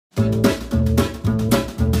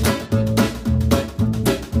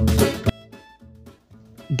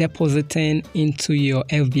depositing into your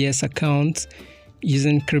FBS account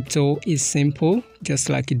using crypto is simple, just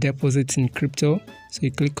like you deposit in crypto. So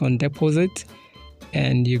you click on deposit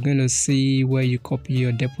and you're going to see where you copy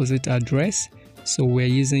your deposit address. So we're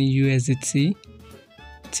using USDT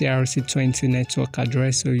TRC20 network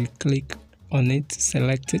address. So you click on it,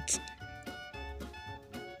 select it.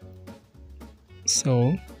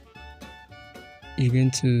 So you're going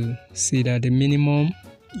to see that the minimum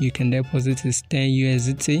you can deposit is 10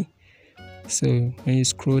 USDT. So when you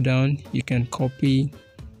scroll down, you can copy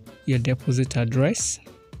your deposit address.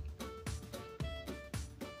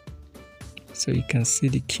 So you can see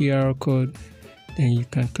the QR code. Then you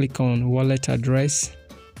can click on wallet address.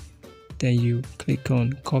 Then you click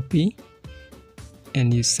on copy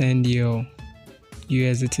and you send your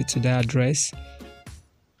USDT to that address.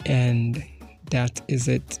 And that is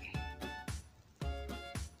it.